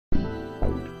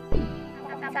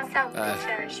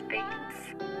Cherish beats.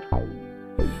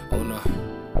 Uno,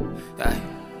 ay,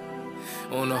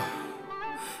 uno,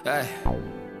 ay.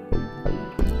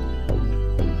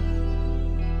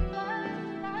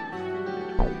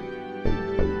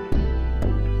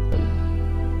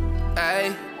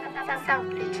 Ay.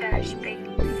 Cherish beats.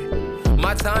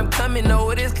 My time coming,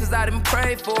 know it is, cause I didn't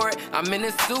pray for it. I'm in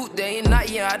a suit day and night,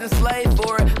 yeah, I done slaved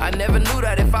for it. I never knew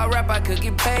that if I rap, I could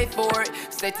get paid for it.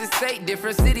 State to state,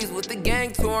 different cities with the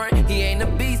gang touring. He ain't a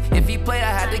beast, if he play, I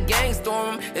had the gang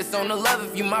storm him. It's on the love,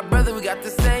 if you my brother, we got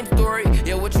the same story.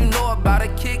 Yeah, what you know about a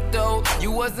kick, though?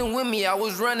 You wasn't with me, I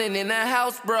was running in that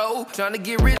house, bro. Trying to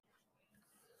get rid.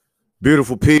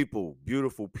 Beautiful people,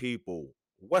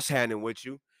 what's happening with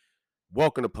you?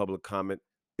 Welcome to Public Comment.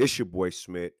 It's your boy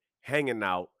Smith, hanging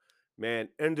out. Man,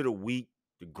 end of the week,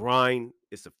 the grind,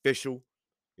 it's official.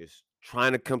 It's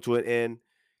trying to come to an end.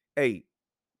 Hey,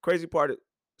 crazy part,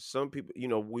 some people,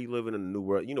 we live in a new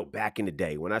world. Back in the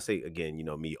day, when I say, again,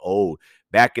 me old,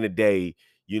 back in the day,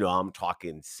 I'm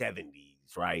talking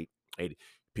 70s, right? Hey,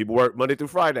 people work Monday through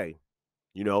Friday.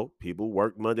 People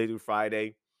work Monday through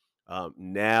Friday.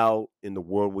 Now, in the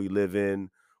world we live in,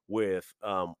 with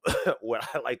what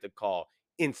I like to call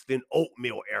instant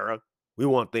oatmeal era, we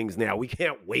want things now. We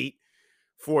can't wait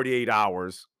 48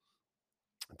 hours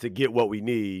to get what we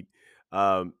need.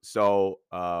 So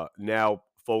now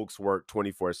folks work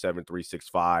 24/7,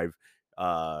 365.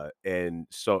 And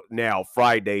so now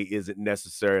Friday isn't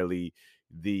necessarily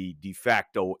the de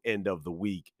facto end of the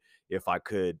week, if I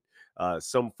could.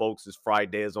 Some folks'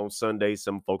 Friday is on Sunday,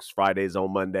 some folks' Friday is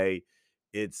on Monday.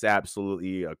 It's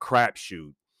absolutely a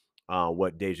crapshoot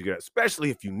what days you get,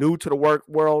 especially if you're new to the work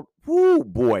world. Whoo,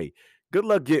 boy, good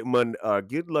luck getting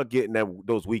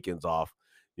those weekends off.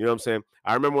 You know what I'm saying?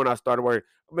 I remember when I started working.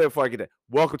 Before I get that,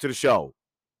 welcome to the show.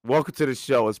 Welcome to the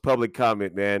show. It's Public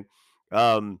Comment, man.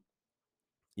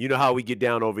 You know how we get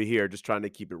down over here, just trying to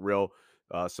keep it real.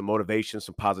 Some motivation,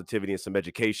 some positivity, and some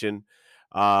education.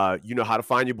 You know how to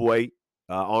find your boy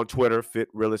on Twitter, Fit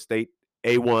Real Estate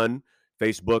A1,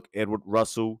 Facebook, Edward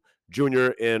Russell Jr.,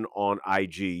 and on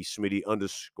IG, Smitty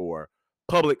 _,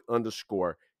 public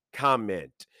 _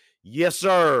 comment. Yes,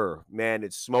 sir, man.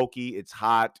 It's smoky, it's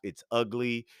hot, it's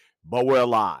ugly, but we're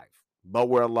alive.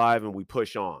 And we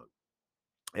push on.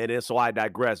 And then so I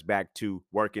digress back to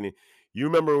working. You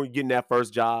remember when you getting that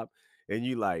first job and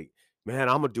you like, man,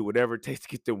 I'm gonna do whatever it takes to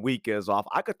get the weekends off.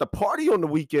 I got the party on the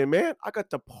weekend, man. I got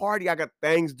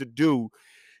things to do,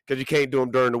 because you can't do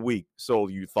them during the week. So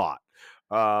you thought.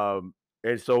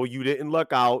 And so you didn't luck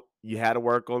out. You had to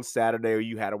work on Saturday or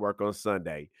you had to work on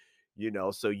Sunday.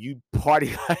 So you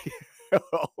party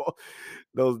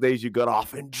those days you got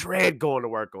off, and dread going to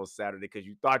work on Saturday because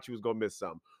you thought you was gonna miss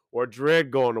something, or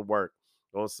dread going to work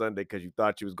on Sunday because you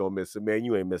thought you was gonna miss it. Man,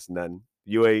 you ain't missed nothing.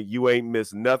 You ain't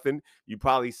missed nothing. You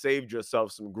probably saved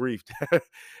yourself some grief. That's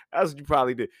what you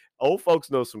probably did. Old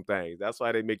folks know some things. That's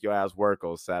why they make your ass work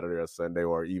on Saturday or Sunday,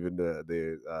 or even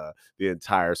the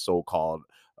entire so-called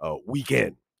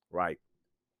weekend, right?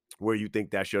 Where you think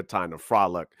that's your time to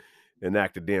frolic and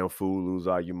act a damn fool, lose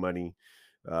all your money,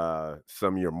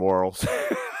 some of your morals,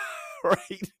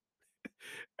 right?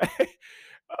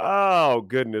 Oh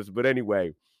goodness. But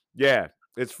anyway, yeah,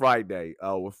 it's Friday.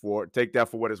 Take that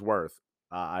for what it's worth.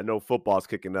 I know football's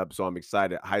kicking up, so I'm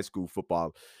excited. High school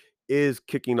football is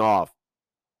kicking off.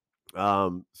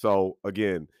 So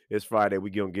again, it's Friday.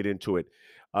 We're gonna get into it.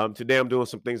 Today I'm doing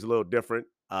some things a little different,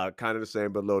 kind of the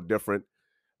same, but a little different.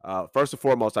 First and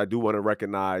foremost, I do want to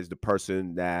recognize the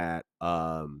person that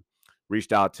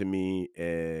reached out to me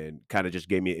and kind of just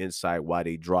gave me an insight why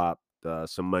they dropped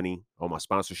some money on my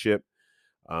sponsorship.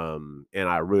 And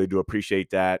I really do appreciate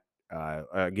that.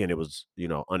 Again, it was,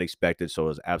 unexpected. So it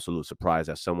was an absolute surprise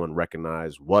that someone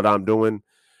recognized what I'm doing.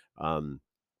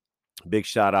 Big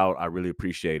shout out. I really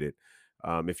appreciate it.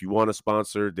 If you want to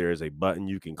sponsor, there's a button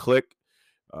you can click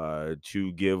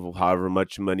to give however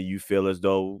much money you feel as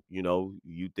though,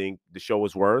 you think the show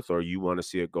is worth, or you want to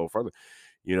see it go further.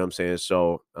 You know what I'm saying?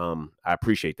 So I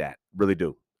appreciate that. Really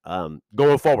do.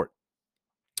 Going forward,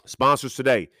 sponsors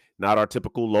today, not our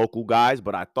typical local guys,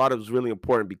 but I thought it was really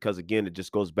important because, again, it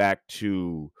just goes back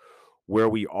to where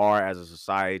we are as a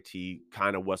society,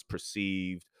 kind of what's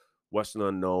perceived, what's an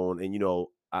unknown. And,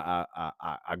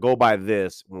 I go by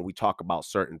this when we talk about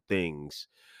certain things,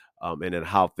 and then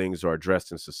how things are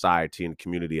addressed in society and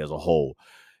community as a whole.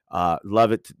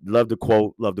 Love it. Love the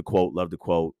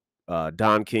quote.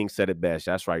 Don King said it best.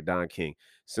 That's right, Don King.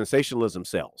 Sensationalism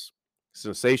sells.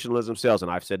 Sensationalism sells.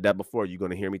 And I've said that before. You're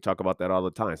going to hear me talk about that all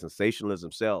the time.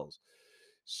 Sensationalism sells.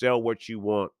 Sell what you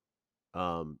want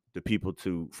the people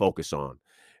to focus on.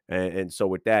 And so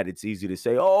with that, it's easy to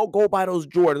say, oh, go buy those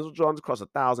Jordans. Those Jordans cost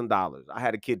 $1,000. I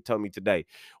had a kid tell me today,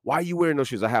 why are you wearing those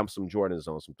shoes? I have some Jordans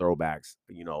on, some throwbacks.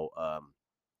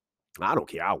 I don't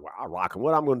care. I rock them.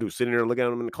 What I'm going to do? Sitting there looking at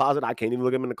them in the closet? I can't even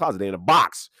look at them in the closet. They're in a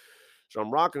box. So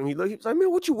I'm rocking them. He was like,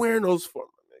 man, what you wearing those for?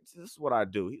 This is what I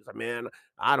do. He's like, man,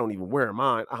 I don't even wear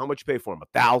mine. How much you pay for them?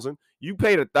 $1,000? You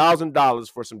paid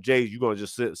 $1,000 for some J's. You going to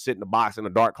just sit in the box in a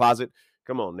dark closet?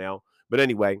 Come on now. But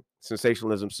anyway,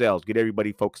 sensationalism sells. Get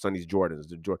everybody focused on these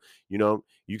Jordans. You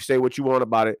can say what you want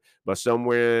about it, but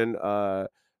somewhere in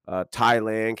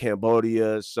Thailand,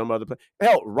 Cambodia, some other place,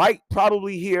 hell, right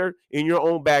probably here in your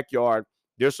own backyard,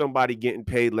 there's somebody getting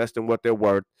paid less than what they're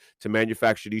worth to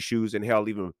manufacture these shoes and hell,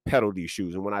 even peddle these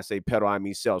shoes. And when I say peddle, I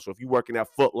mean sell. So if you're working at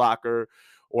Foot Locker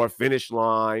or Finish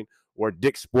Line or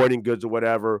Dick's Sporting Goods or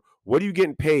whatever, what are you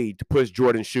getting paid to push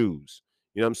Jordan shoes?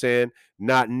 You know what I'm saying?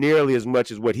 Not nearly as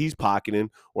much as what he's pocketing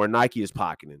or Nike is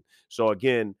pocketing. So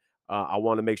again, I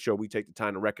want to make sure we take the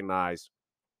time to recognize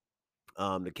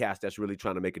the cats that's really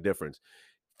trying to make a difference.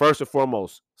 First and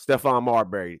foremost, Stephon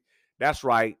Marbury. That's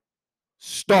right.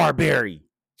 Starberry.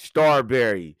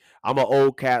 I'm an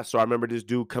old cat, so I remember this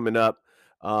dude coming up,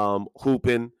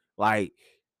 hooping like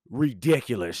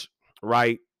ridiculous,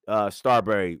 right?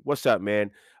 Starberry. What's up,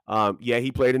 man? Yeah,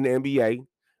 he played in the NBA.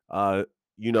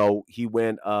 He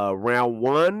went round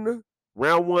one,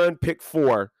 pick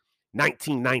 4,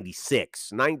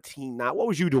 1996. What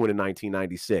was you doing in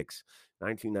 1996?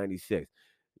 1996.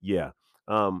 Yeah.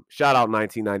 Shout out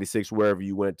 1996, wherever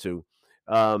you went to.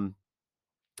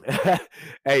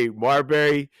 Hey,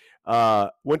 Marbury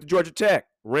went to Georgia Tech,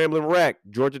 Ramblin' Wreck,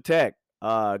 Georgia Tech.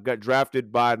 Got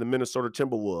drafted by the Minnesota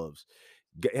Timberwolves.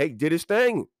 Did his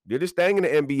thing in the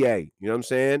NBA. You know what I'm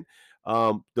saying?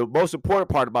 The most important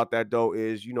part about that, though,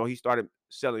 is, he started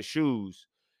selling shoes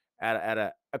at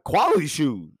a quality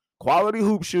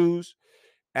hoop shoes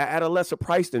at a lesser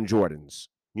price than Jordan's.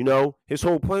 His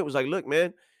whole point was like, look,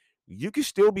 man, you can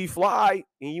still be fly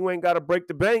and you ain't got to break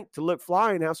the bank to look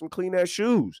fly and have some clean ass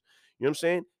shoes. You know what I'm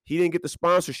saying? He didn't get the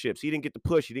sponsorships. He didn't get the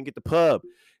push. He didn't get the pub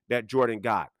that Jordan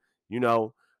got, and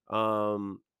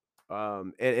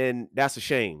that's a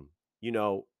shame,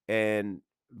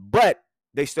 but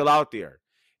they still out there.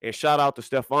 And shout out to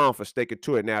Stephon for sticking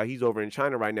to it. Now he's over in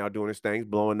China right now doing his things,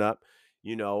 blowing up,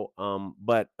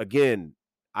 but again,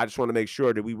 I just want to make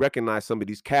sure that we recognize some of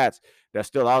these cats that's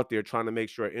still out there trying to make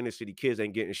sure inner city kids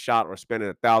ain't getting shot or spending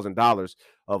 $1,000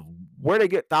 of where they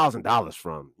get $1,000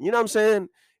 from. You know what I'm saying?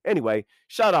 Anyway,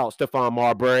 shout out Stephon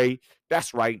Marbury.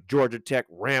 That's right, Georgia Tech,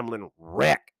 Ramblin'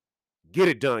 Wreck. Get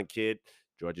it done, kid.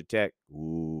 Georgia Tech.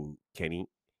 Ooh, Kenny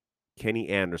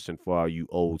Anderson for all you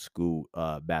old school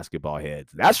basketball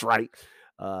heads. That's right.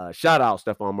 Shout out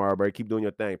Stephon Marbury. Keep doing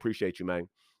your thing. Appreciate you, man.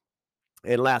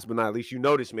 And last but not least, you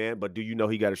know this, man, but do you know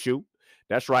he got a shoe?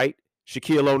 That's right.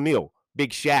 Shaquille O'Neal,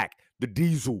 Big Shaq, the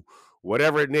Diesel,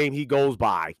 whatever name he goes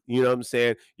by. You know what I'm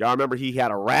saying? Y'all remember he had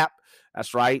a rap?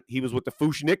 That's right. He was with the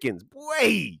Fushnikins.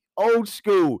 Boy, old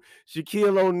school.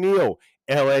 Shaquille O'Neal,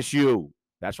 LSU.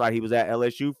 That's right. He was at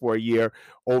LSU for a year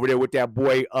over there with that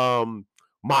boy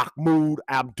Mahmoud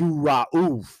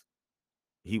Abdul-Rauf.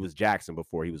 He was Jackson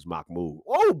before he was Mahmoud.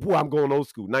 Oh, boy, I'm going old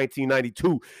school.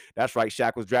 1992. That's right.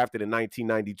 Shaq was drafted in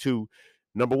 1992.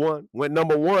 Number one. Went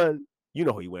number one. You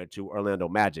know who he went to, Orlando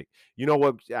Magic. You know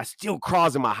what? I still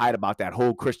crossing my height about that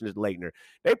whole Christian Laettner.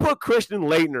 They put Christian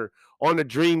Laettner on the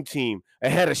dream team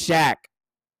ahead of Shaq.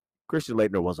 Christian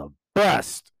Laettner was a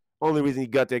bust. Only reason he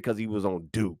got there because he was on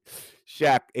Duke.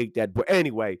 Shaq ate that. But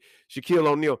anyway, Shaquille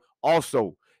O'Neal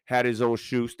also had his own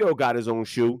shoe. Still got his own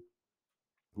shoe.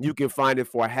 You can find it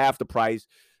for half the price,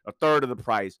 a third of the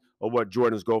price of what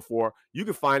Jordans go for. You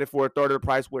can find it for a third of the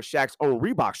price what Shaq's own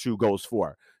Reebok shoe goes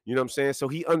for. You know what I'm saying? So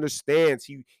he understands.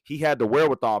 He had the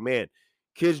wherewithal, man.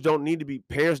 Parents don't need to be,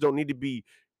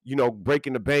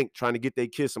 breaking the bank trying to get their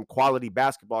kids some quality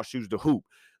basketball shoes to hoop.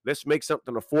 Let's make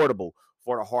something affordable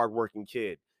for the hardworking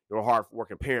kid, or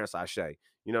hardworking parents, I say.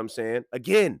 You know what I'm saying?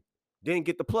 Again, didn't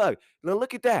get the plug. Now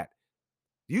look at that.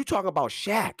 You talk about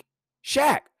Shaq.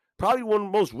 Probably one of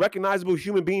the most recognizable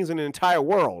human beings in the entire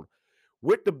world,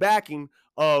 with the backing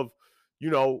of,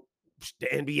 the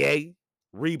NBA,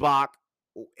 Reebok,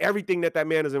 everything that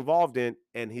man is involved in,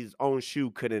 and his own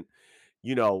shoe couldn't,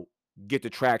 get the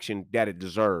traction that it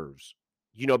deserves.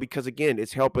 Because again,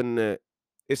 it's helping the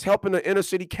inner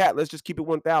city cat. Let's just keep it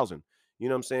 1,000. You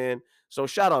know what I'm saying? So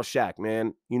shout out Shaq,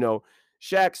 man. Shaq,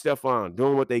 Stephon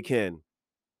doing what they can.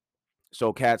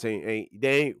 So cats you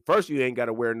ain't got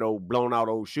to wear no blown out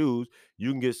old shoes.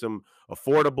 You can get some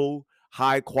affordable,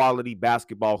 high quality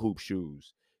basketball hoop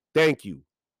shoes. Thank you,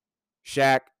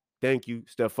 Shaq. Thank you,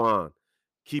 Stephon.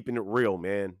 Keeping it real,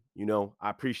 man. I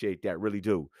appreciate that, really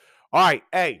do. All right,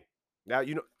 hey, now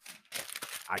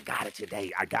I got it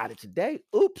today. I got it today.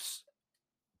 Oops,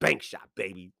 bank shot,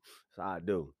 baby. That's how I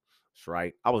do. That's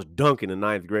right. I was dunking in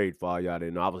ninth grade. For all y'all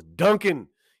didn't know, I was dunking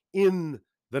in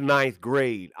the ninth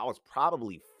grade. I was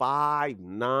probably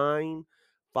 5'9",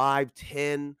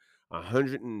 5'10",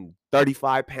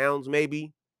 135 pounds,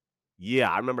 maybe.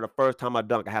 Yeah, I remember the first time I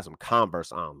dunked, I had some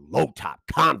Converse on, low top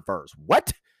Converse.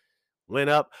 What? Went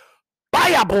up,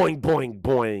 baya boing boing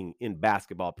boing in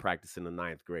basketball practice in the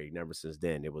ninth grade. Never since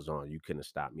then it was on. You couldn't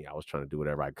stop me. I was trying to do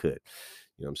whatever I could.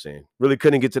 You know what I'm saying? Really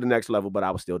couldn't get to the next level, but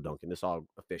I was still dunking. It's all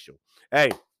official.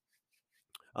 Hey,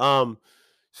 um,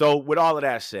 so with all of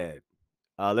that said,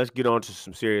 let's get on to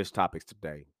some serious topics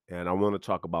today, and I want to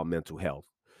talk about mental health,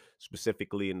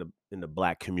 specifically in the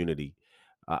Black community.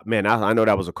 Man, I know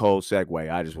that was a cold segue.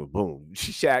 I just went boom,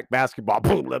 Shaq basketball,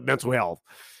 boom, mental health.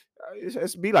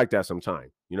 It's be like that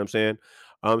sometime. You know what I'm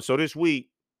saying? So this week,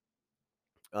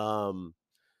 um,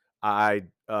 I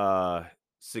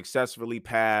successfully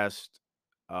passed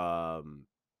um,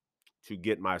 to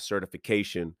get my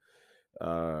certification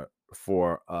uh,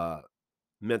 for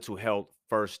mental health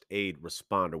first aid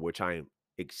responder, which I am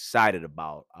excited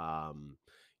about.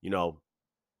 You know,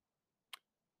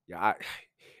 yeah,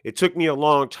 it took me a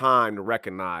long time to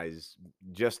recognize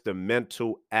just the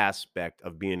mental aspect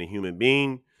of being a human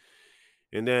being,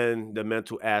 and then the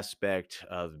mental aspect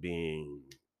of being,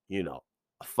 a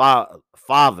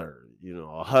father,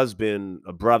 a husband,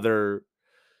 a brother,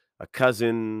 a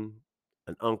cousin,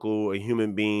 an uncle, a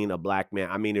human being, a Black man.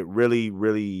 I mean, it really,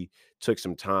 really took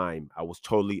some time. I was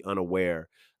totally unaware.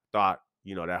 Thought,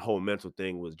 that whole mental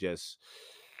thing was just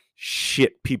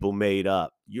shit people made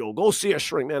up. Go see a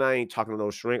shrink. Man, I ain't talking to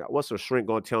no shrink. What's a shrink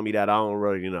gonna tell me that I don't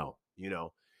really know?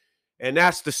 And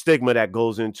that's the stigma that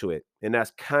goes into it. And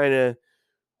that's kind of,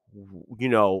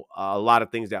 a lot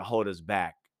of things that hold us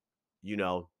back, you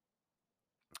know.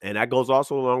 And that goes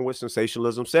also along with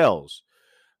sensationalism sells.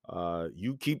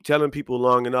 You keep telling people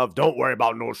long enough, don't worry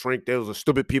about no shrink. There's a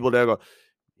stupid people that go,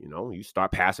 you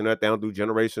start passing that down through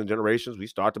generations and generations. We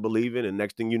start to believe it. And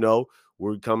next thing you know,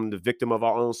 we become the victim of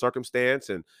our own circumstance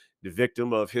and the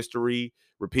victim of history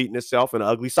repeating itself in an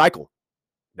ugly cycle.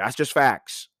 That's just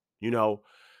facts. So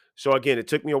again, it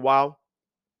took me a while.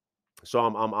 So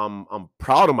I'm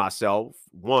proud of myself.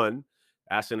 One,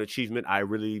 that's an achievement I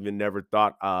really even never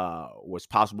thought was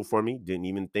possible for me. Didn't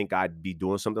even think I'd be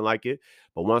doing something like it.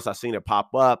 But once I seen it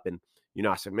pop up, and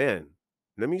I said, man,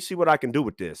 let me see what I can do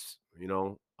with this.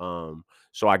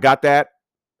 So I got that.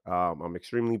 I'm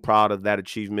extremely proud of that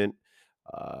achievement.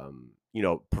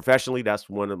 Professionally, that's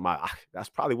that's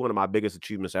probably one of my biggest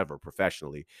achievements ever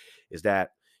professionally, is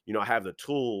that I have the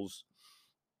tools,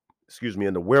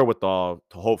 and the wherewithal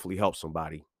to hopefully help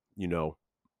somebody, you know,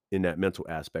 in that mental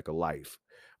aspect of life.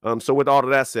 So with all of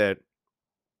that said,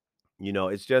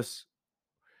 it's just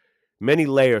many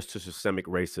layers to systemic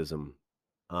racism.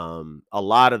 A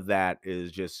lot of that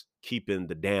is just keeping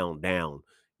the down.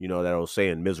 That old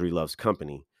saying, misery loves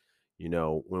company.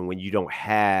 When you don't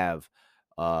have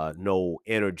no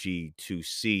energy to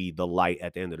see the light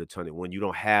at the end of the tunnel, when you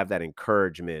don't have that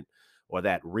encouragement or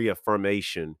that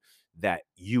reaffirmation that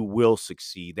you will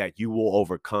succeed, that you will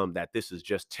overcome, that this is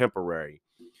just temporary,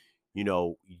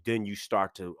 then you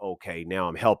start to, okay, now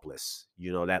I'm helpless.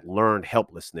 That learned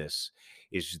helplessness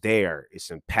is there. It's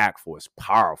impactful. It's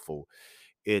powerful.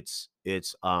 It's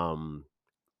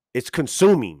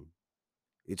consuming.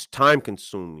 It's time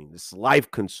consuming. It's life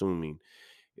consuming.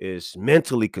 It's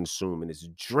mentally consuming. It's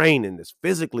draining. It's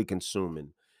physically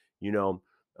consuming. You know,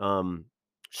 um,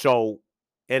 so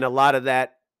and a lot of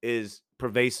that is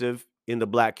pervasive in the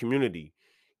Black community.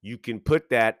 You can put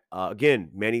that again,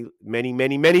 many, many,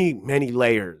 many, many, many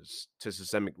layers to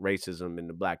systemic racism in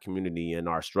the Black community and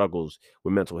our struggles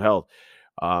with mental health.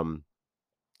 Um,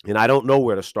 and I don't know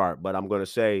where to start, but I'm going to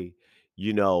say,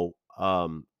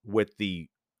 with the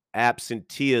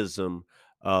absenteeism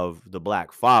of the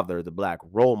Black father, the Black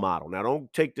role model. Now,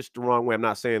 don't take this the wrong way. I'm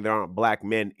not saying there aren't Black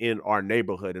men in our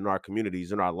neighborhood, in our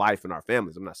communities, in our life, in our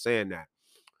families. I'm not saying that.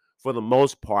 For the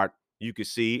most part, you can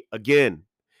see, again,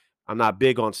 I'm not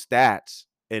big on stats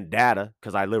and data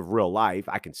because I live real life.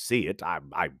 I can see it. I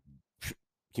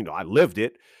lived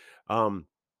it. Um,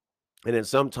 and then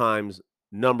sometimes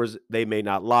numbers, they may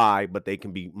not lie, but they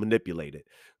can be manipulated.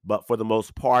 But for the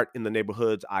most part, in the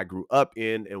neighborhoods I grew up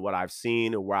in and what I've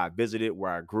seen and where I visited,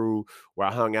 where I grew, where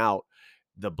I hung out,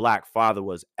 the Black father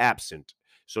was absent.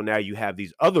 So now you have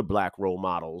these other Black role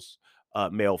models,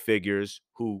 male figures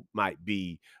who might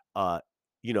be,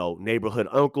 neighborhood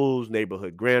uncles,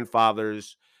 neighborhood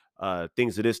grandfathers,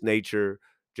 things of this nature,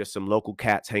 just some local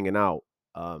cats hanging out.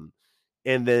 Um,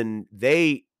 and then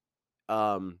they,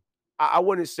 I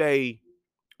wouldn't say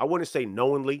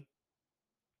knowingly,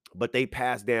 but they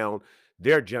pass down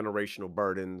their generational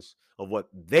burdens of what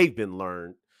they've been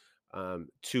learned,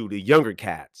 to the younger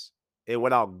cats. And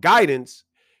without guidance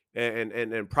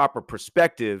and proper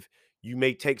perspective, you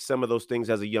may take some of those things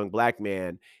as a young black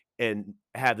man and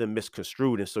have them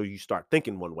misconstrued. And so you start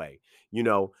thinking one way, you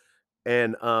know.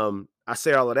 And I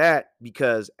say all of that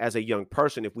because as a young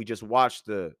person, if we just watch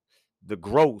the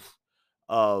growth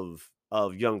of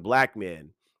young black men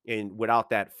and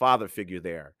without that father figure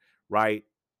there, right?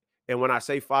 And when I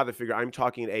say father figure, I'm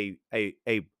talking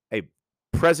a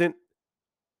present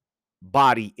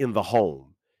body in the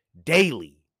home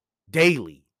daily,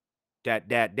 daily.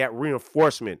 That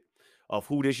reinforcement of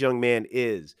who this young man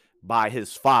is by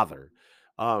his father,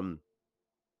 um,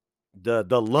 the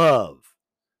love,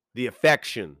 the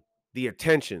affection, the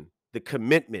attention, the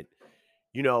commitment,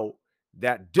 you know,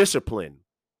 that discipline,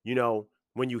 you know,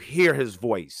 when you hear his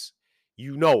voice,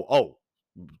 you know, oh,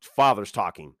 father's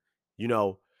talking, you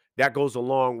know, that goes a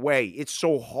long way. It's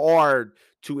so hard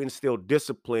to instill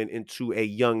discipline into a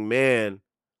young man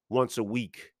once a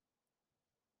week,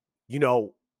 you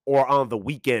know, or on the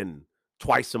weekend,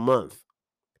 twice a month.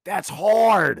 That's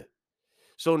hard.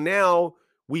 So now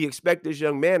we expect this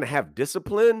young man to have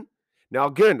discipline. Now,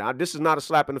 again, this is not a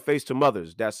slap in the face to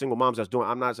mothers, that single moms that's doing.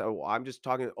 I'm just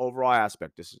talking overall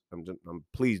aspect.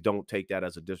 Please don't take that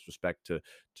as a disrespect to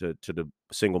the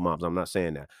single moms. I'm not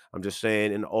saying that. I'm just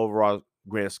saying in the overall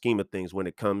grand scheme of things, when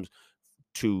it comes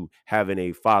to having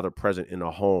a father present in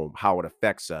a home, how it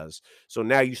affects us. So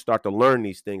now you start to learn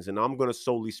these things, and I'm going to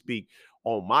solely speak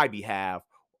on my behalf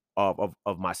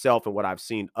of myself and what I've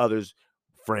seen others,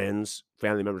 friends,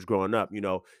 family members growing up. You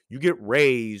know, you get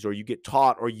raised or you get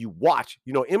taught or you watch.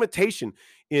 You know, imitation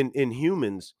in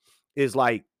humans is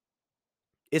like,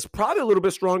 it's probably a little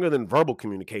bit stronger than verbal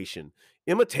communication.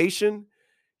 Imitation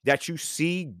that you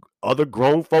see other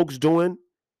grown folks doing,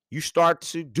 you start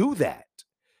to do that.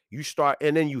 You start,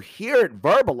 and then you hear it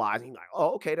verbalizing, like,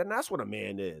 oh, okay, then that's what a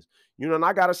man is. You know, and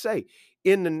I gotta say,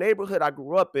 in the neighborhood I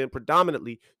grew up in,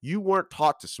 predominantly, you weren't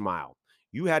taught to smile.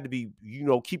 You had to be, you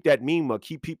know, keep that meme,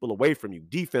 keep people away from you.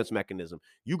 Defense mechanism.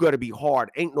 You got to be hard.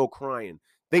 Ain't no crying.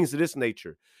 Things of this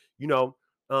nature. You know,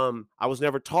 I was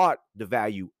never taught the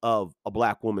value of a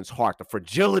black woman's heart, the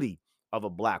fragility of a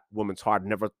black woman's heart.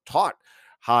 Never taught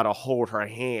how to hold her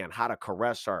hand, how to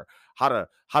caress her, how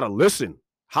to listen,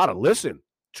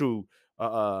 to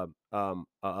a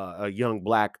young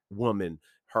black woman,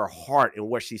 her heart and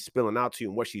what she's spilling out to you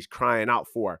and what she's crying out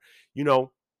for. You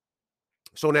know,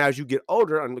 so now as you get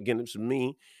older, and again, it's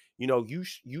me, you know,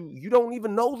 you don't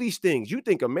even know these things. You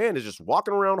think a man is just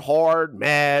walking around hard,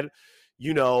 mad,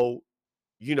 you know,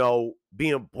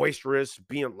 being boisterous,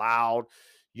 being loud,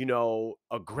 you know,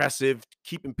 aggressive,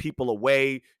 keeping people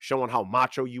away, showing how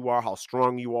macho you are, how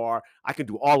strong you are. I can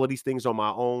do all of these things on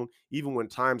my own, even when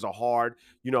times are hard.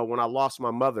 You know, when I lost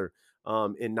my mother in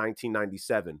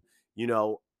 1997, you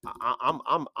know,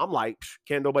 I'm like,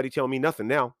 can't nobody tell me nothing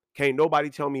now. Can't nobody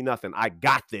tell me nothing. I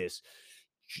got this.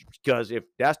 Because if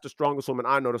that's the strongest woman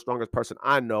I know, the strongest person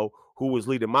I know who was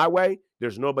leading my way,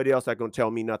 there's nobody else that can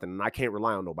tell me nothing. And I can't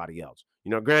rely on nobody else.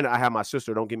 You know, granted, I have my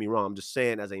sister, don't get me wrong. I'm just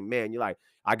saying, as a man, you're like,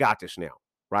 I got this now,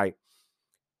 right?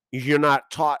 You're not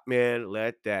taught, man,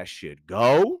 let that shit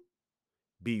go.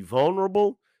 Be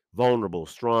vulnerable. Vulnerable,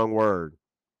 strong word.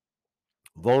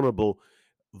 Vulnerable,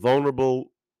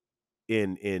 vulnerable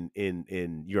in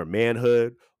your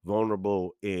manhood,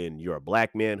 vulnerable in your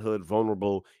black manhood,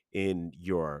 vulnerable in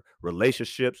your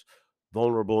relationships,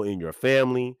 vulnerable in your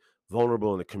family,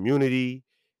 vulnerable in the community,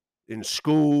 in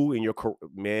school, in your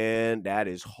man. That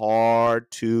is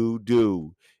hard to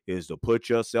do. Is to put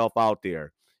yourself out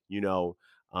there. You know,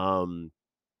 um,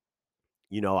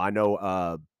 I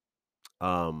know.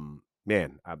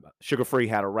 Man, Sugar Free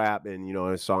had a rap, and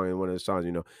a song, in one of the songs,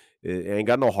 it ain't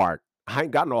got no heart. I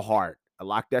ain't got no heart. I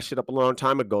locked that shit up a long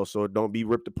time ago, so it don't be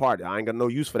ripped apart. I ain't got no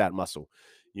use for that muscle.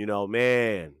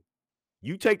 Man,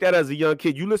 you take that as a young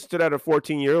kid. You listen to that at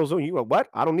 14 years old. You go, what?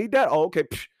 I don't need that. Oh, okay.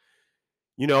 Psh.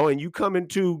 And you come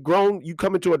into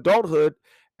adulthood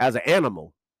as an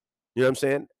animal. You know what I'm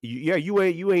saying?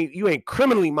 You ain't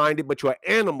criminally minded, but you're an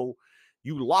animal.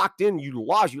 You locked in, you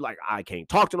lost. You like, I can't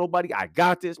talk to nobody. I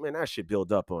got this, man. That shit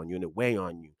build up on you and it weigh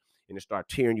on you, and it start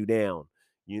tearing you down.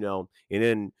 And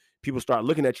then people start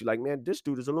looking at you like, man, this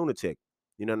dude is a lunatic.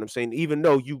 You know what I'm saying? Even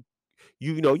though you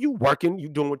working, you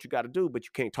doing what you got to do, but you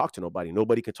can't talk to nobody.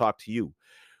 Nobody can talk to you.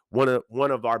 One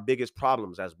of our biggest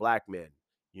problems as black men,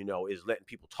 is letting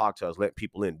people talk to us, letting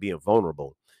people in, being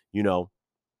vulnerable.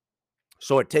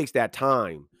 So it takes that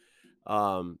time.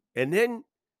 And then,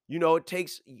 You know, it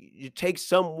takes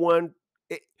someone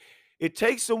it, it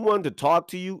takes someone to talk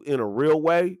to you in a real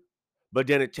way, but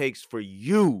then it takes for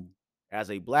you as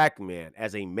a black man,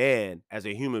 as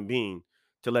a human being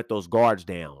to let those guards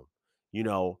down. You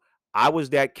know, I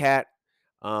was that cat.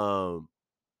 Um,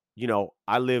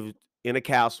 I lived in a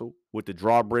castle with the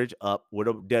drawbridge up with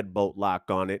a deadbolt lock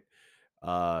on it.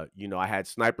 I had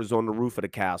snipers on the roof of the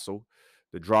castle.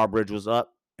 The drawbridge was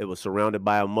up. It was surrounded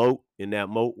by a moat. In that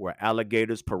moat were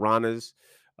alligators, piranhas,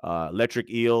 electric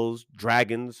eels,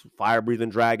 dragons, fire-breathing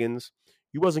dragons.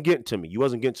 You wasn't getting to me. You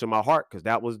wasn't getting to my heart because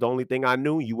that was the only thing I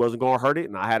knew. You wasn't gonna hurt it,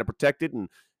 and I had to protect it. And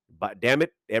but damn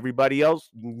it, everybody else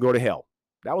you can go to hell.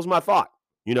 That was my thought,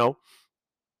 you know.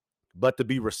 But to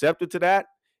be receptive to that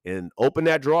and open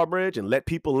that drawbridge and let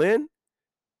people in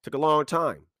took a long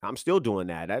time. I'm still doing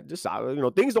that.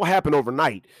 Things don't happen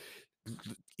overnight.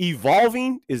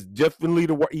 Evolving is definitely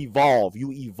the word. Evolve.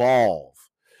 You evolve.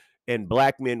 And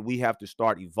black men, we have to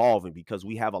start evolving because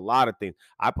we have a lot of things.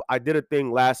 I did a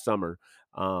thing last summer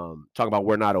talking about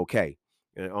we're not okay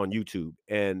on YouTube,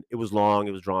 and it was long,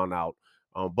 it was drawn out.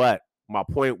 But my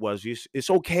point was, it's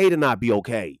okay to not be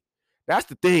okay. That's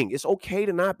the thing. It's okay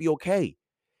to not be okay.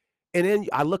 And then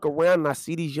I look around and I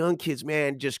see these young kids,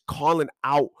 man, just calling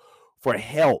out for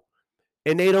help.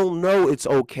 And they don't know it's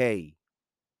okay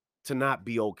to not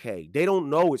be okay. They don't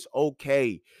know it's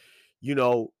okay,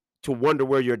 to wonder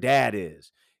where your dad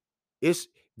is.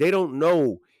 They don't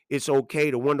know it's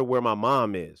okay to wonder where my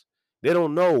mom is. They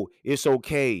don't know it's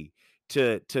okay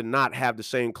to not have the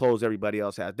same clothes everybody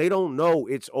else has. They don't know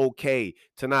it's okay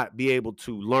to not be able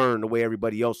to learn the way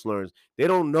everybody else learns. They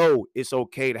don't know it's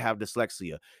okay to have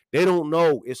dyslexia. They don't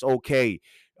know it's okay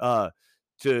to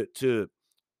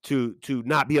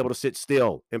not be able to sit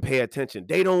still and pay attention.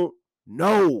 They don't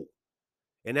know.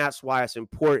 And that's why it's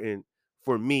important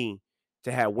for me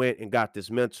to have went and got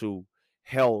this mental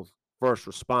health first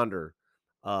responder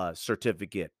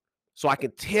certificate. So I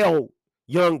can tell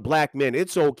young black men,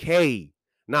 it's okay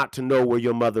not to know where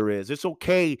your mother is. It's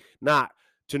okay not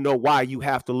to know why you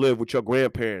have to live with your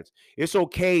grandparents. It's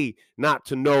okay not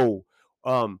to know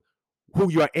who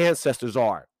your ancestors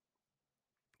are.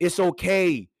 It's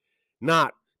okay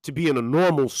not to be in a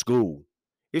normal school.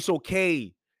 It's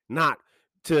okay not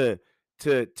to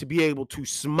be able to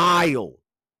smile.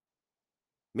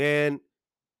 Man,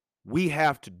 we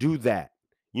have to do that,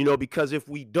 because if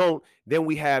we don't, then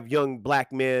we have young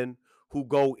black men who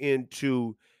go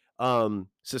into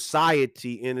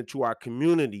society and into our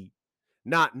community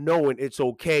not knowing it's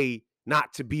okay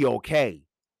not to be okay.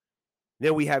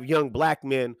 Then we have young black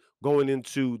men going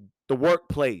into the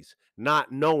workplace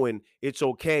not knowing it's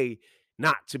okay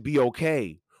not to be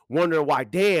okay. Wondering why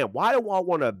do I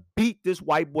want to beat this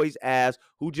white boy's ass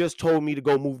who just told me to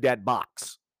go move that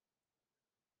box?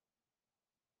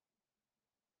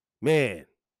 Man,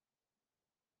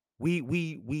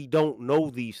 we don't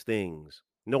know these things.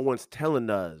 No one's telling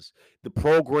us. The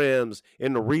programs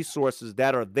and the resources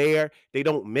that are there, they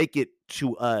don't make it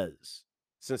to us.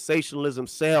 Sensationalism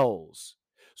sells.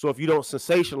 So if you don't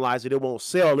sensationalize it, it won't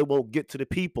sell. It won't get to the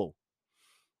people.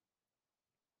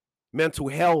 Mental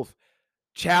health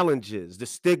challenges, the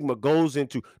stigma goes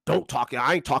into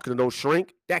I ain't talking to no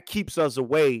shrink. That keeps us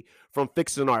away from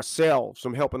fixing ourselves,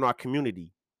 from helping our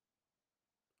community.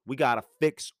 We got to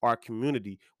fix our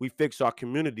community. We fix our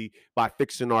community by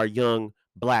fixing our young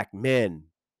black men.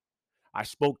 I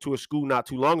spoke to a school not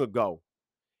too long ago,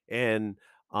 and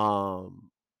I'm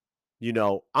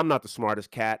not the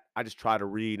smartest cat. I just try to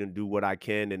read and do what I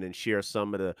can and then share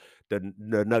some of the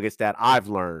nuggets that I've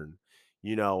learned,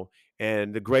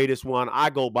 and the greatest one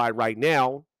I go by right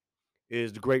now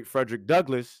is the great Frederick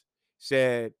Douglass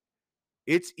said,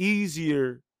 it's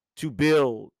easier to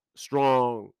build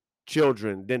strong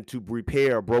children than to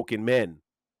repair broken men.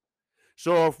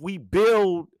 So if we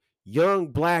build young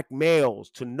black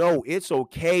males to know it's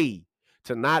okay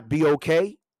to not be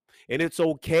okay, and it's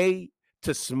okay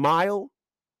to smile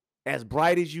as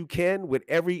bright as you can with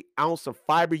every ounce of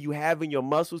fiber you have in your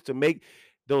muscles to make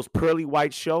those pearly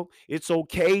whites show. It's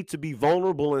okay to be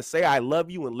vulnerable and say I love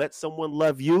you and let someone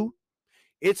love you.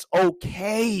 It's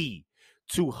okay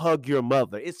to hug your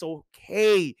mother. It's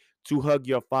okay to hug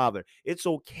your father. It's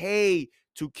okay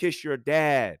to kiss your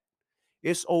dad.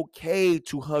 It's okay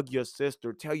to hug your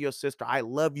sister. Tell your sister, I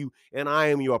love you and I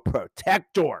am your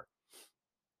protector.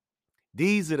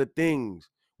 These are the things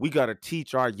we got to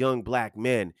teach our young black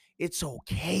men. It's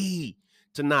okay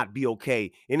to not be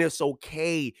okay. And it's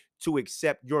okay to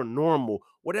accept your normal,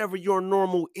 whatever your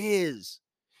normal is.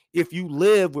 If you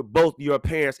live with both your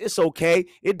parents, it's okay.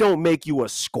 It don't make you a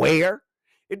square.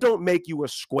 It don't make you a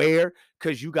square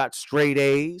because you got straight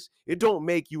A's. It don't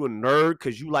make you a nerd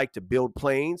because you like to build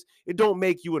planes. It don't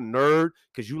make you a nerd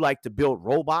because you like to build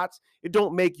robots. It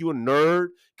don't make you a nerd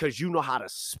because you know how to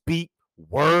speak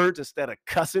words instead of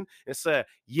cussing and say,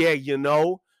 yeah, you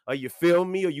know, or you feel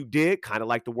me, or you did, kind of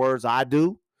like the words I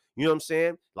do. You know what I'm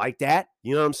saying? Like that.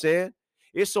 You know what I'm saying?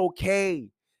 It's okay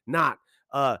not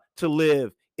to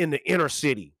live in the inner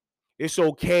city. It's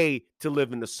okay to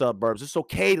live in the suburbs. It's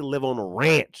okay to live on a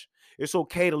ranch. It's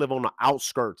okay to live on the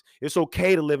outskirts. It's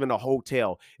okay to live in a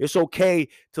hotel. It's okay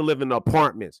to live in the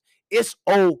apartments. It's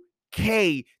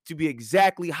okay to be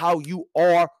exactly how you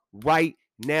are right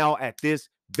now at this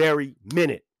very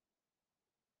minute.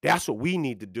 That's what we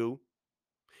need to do.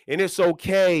 And it's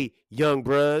okay, young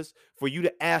bruhs, for you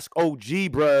to ask OG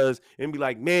bruhs and be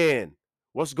like, man,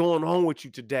 what's going on with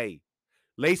you today?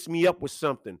 Lace me up with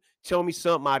something. Tell me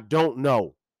something I don't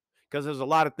know. Because there's a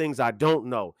lot of things I don't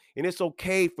know. And it's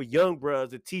okay for young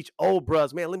bruhs to teach old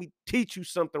bruhs. Man, let me teach you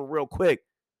something real quick.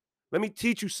 Let me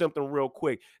teach you something real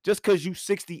quick. Just because you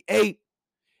 68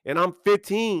 and I'm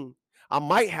 15, I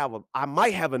might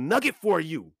have a nugget for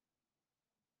you.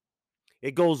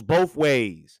 It goes both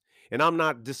ways. And I'm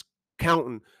not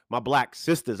discounting my black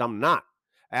sisters. I'm not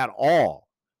at all.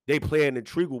 They play an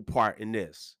integral part in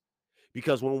this.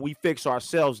 Because when we fix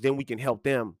ourselves, then we can help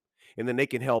them. And then they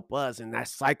can help us. And that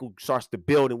cycle starts to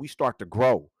build and we start to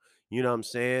grow. You know what I'm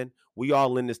saying? We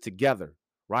all in this together,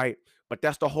 right? But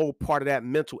that's the whole part of that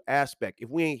mental aspect. If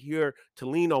we ain't here to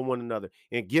lean on one another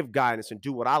and give guidance and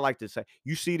do what I like to say,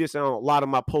 you see this on a lot of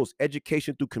my posts,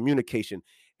 education through communication.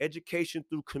 Education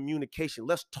through communication.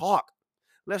 Let's talk.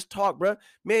 Let's talk, bro.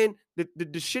 Man,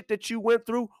 the shit that you went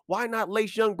through, why not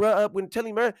lace young bro up and tell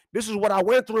him, man, this is what I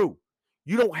went through.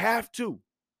 You don't have to.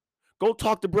 Go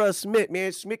talk to Bruh Smith,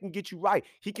 man. Smith can get you right.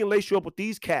 He can lace you up with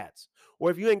these cats.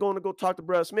 Or if you ain't going to go talk to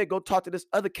Bruh Smith, go talk to this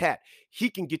other cat. He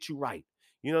can get you right.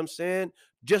 You know what I'm saying?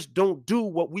 Just don't do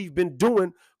what we've been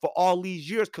doing for all these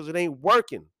years because it ain't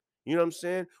working. You know what I'm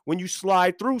saying? When you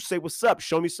slide through, say what's up,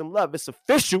 show me some love. It's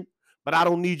official, but I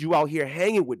don't need you out here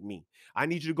hanging with me. I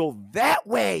need you to go that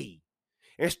way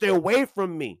and stay away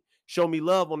from me. Show me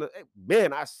love on the, hey,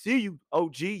 man, I see you,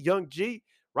 OG, young G,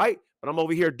 right? But I'm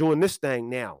over here doing this thing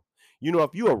now. You know,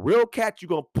 if you're a real cat, you're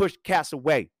going to push cats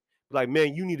away. Like,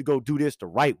 man, you need to go do this the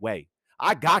right way.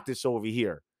 I got this over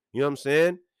here. You know what I'm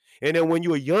saying? And then when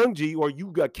you're a young G or you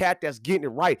got a cat that's getting it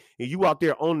right and you out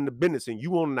there owning the business and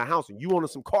you owning the house and you owning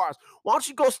some cars, why don't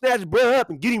you go snatch bruh up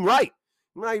and get him right?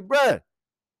 I'm like, bruh,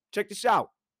 check this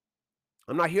out.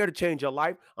 I'm not here to change your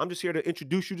life. I'm just here to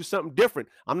introduce you to something different.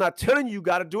 I'm not telling you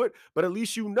got to do it, but at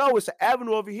least you know it's an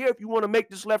avenue over here if you want to make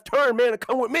this left turn, man, and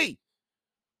come with me.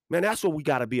 Man, that's what we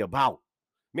got to be about.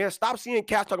 Man, stop seeing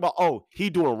cats talk about, oh, he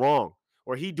doing wrong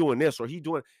or he doing this or he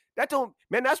doing that. Don't,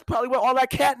 man, that's probably what all that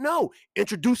cat know.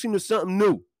 Introduce him to something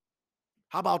new.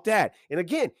 How about that? And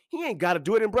again, he ain't got to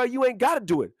do it. And bro, you ain't got to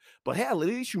do it. But hell, at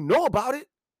least you know about it.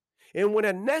 And when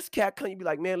that next cat comes, you be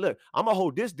like, man, look, I'm going to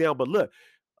hold this down. But look,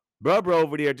 bro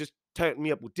over there just tied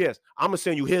me up with this. I'm going to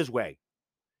send you his way.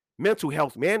 Mental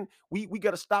health, man. We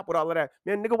got to stop with all of that.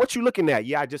 Man, nigga, what you looking at?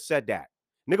 Yeah, I just said that.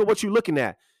 Nigga, what you looking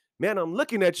at? Man, I'm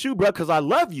looking at you, bro, because I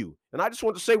love you. And I just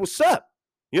want to say what's up.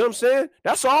 You know what I'm saying?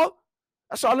 That's all.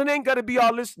 That's all. It ain't got to be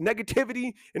all this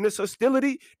negativity and this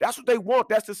hostility. That's what they want.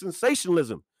 That's the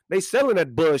sensationalism. They selling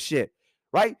that bullshit,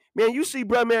 right? Man, you see,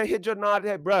 bro, man, hit your nod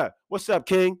head, bro. What's up,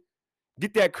 King?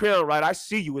 Get that crown right. I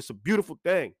see you. It's a beautiful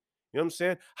thing. You know what I'm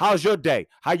saying? How's your day?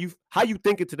 How you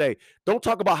thinking today? Don't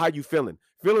talk about how you feeling.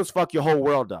 Feelings fuck your whole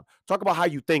world up. Talk about how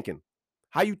you thinking.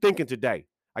 How you thinking today?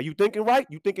 Are you thinking right?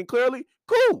 You thinking clearly?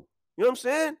 Cool. You know what I'm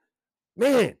saying?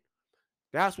 Man,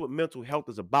 that's what mental health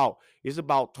is about. It's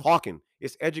about talking.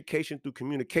 It's education through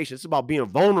communication. It's about being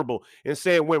vulnerable and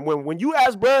saying when you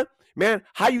ask, bro, man,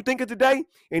 how you thinking today?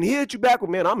 And he hit you back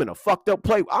with, man, I'm in a fucked up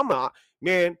place.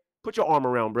 Man, put your arm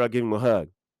around, bro. Give him a hug.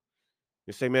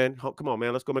 And say, man, come on,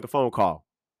 man, let's go make a phone call.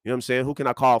 You know what I'm saying? Who can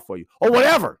I call for you? Or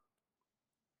whatever.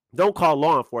 Don't call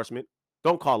law enforcement.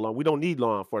 Don't call law. We don't need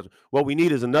law enforcement. What we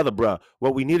need is another bruh.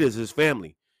 What we need is his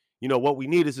family. You know, what we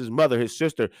need is his mother, his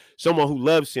sister, someone who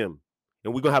loves him.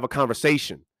 And we're going to have a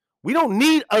conversation. We don't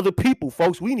need other people,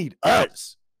 folks. We need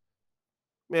us.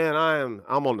 Man,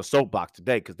 I'm on the soapbox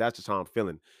today because that's just how I'm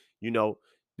feeling. You know,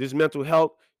 this mental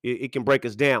health, it can break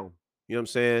us down. You know what I'm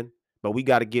saying? But we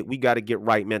got to get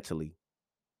right mentally.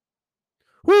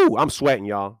 Whoo, I'm sweating,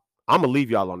 y'all. I'm going to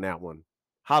leave y'all on that one.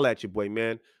 Holla at your boy,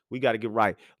 man. We got to get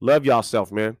right. Love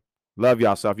y'all-self, man. Love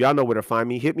y'all-self. Y'all know where to find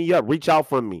me. Hit me up. Reach out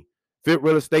from me. Fit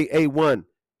Real Estate A1.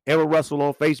 Aaron Russell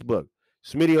on Facebook.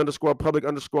 Smitty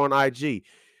 _public_ on IG.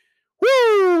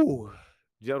 Woo!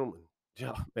 Gentlemen,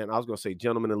 Man, I was going to say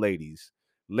gentlemen and ladies.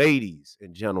 Ladies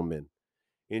and gentlemen,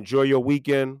 enjoy your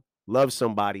weekend. Love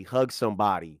somebody. Hug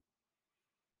somebody.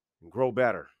 And grow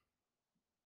better.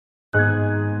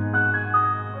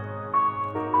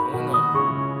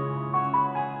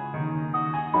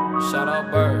 Shout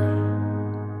out Bird.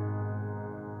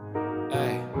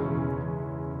 Hey.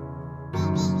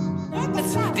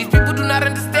 These people do not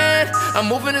understand. I'm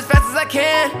moving as fast as I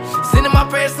can, sending my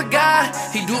prayers to God.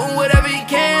 He doing whatever he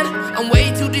can. I'm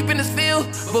way too deep in this field,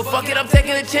 but fuck it, I'm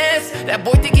taking a chance. That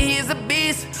boy thinking he is a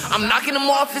beast, I'm knocking him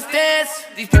off his stance.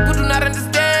 These people do not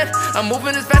understand. I'm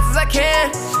moving as fast as I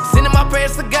can, sending my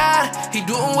prayers to God. He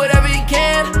doing whatever he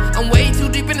can. I'm way too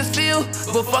deep in this field,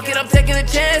 but fuck it, I'm taking a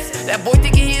chance. That boy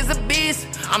thinking he is a beast,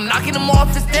 I'm knocking him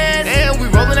off his stance. And we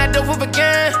rolling that dope up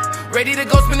again, ready to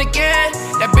go spin again.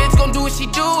 That bitch gon' do what she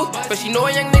do, but she know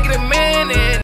a young nigga the man. And